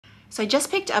So I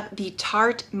just picked up the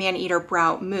Tarte Maneater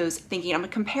Brow Mousse, thinking I'm gonna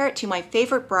compare it to my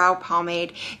favorite brow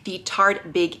pomade, the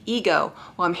Tarte Big Ego.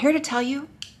 Well, I'm here to tell you,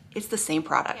 it's the same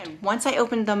product. And once I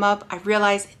opened them up, I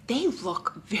realized they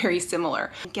look very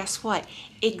similar. And guess what?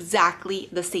 Exactly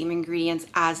the same ingredients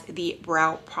as the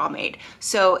brow pomade.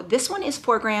 So this one is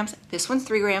 4 grams, this one's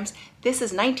 3 grams, this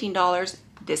is $19,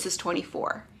 this is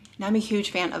 $24. Now, I'm a huge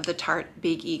fan of the Tarte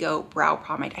Big Ego Brow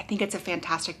Pomade. I think it's a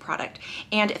fantastic product.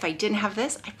 And if I didn't have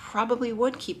this, I probably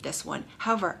would keep this one.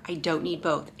 However, I don't need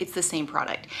both. It's the same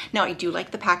product. Now, I do like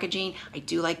the packaging. I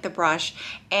do like the brush.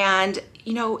 And,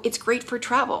 you know, it's great for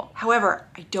travel. However,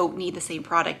 I don't need the same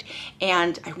product.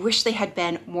 And I wish they had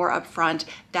been more upfront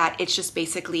that it's just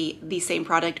basically the same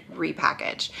product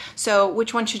repackaged. So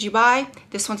which one should you buy?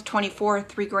 This one's 24,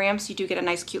 3 grams. You do get a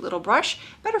nice, cute little brush.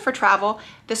 Better for travel.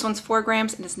 This one's 4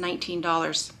 grams and it's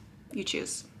 $19. You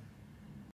choose.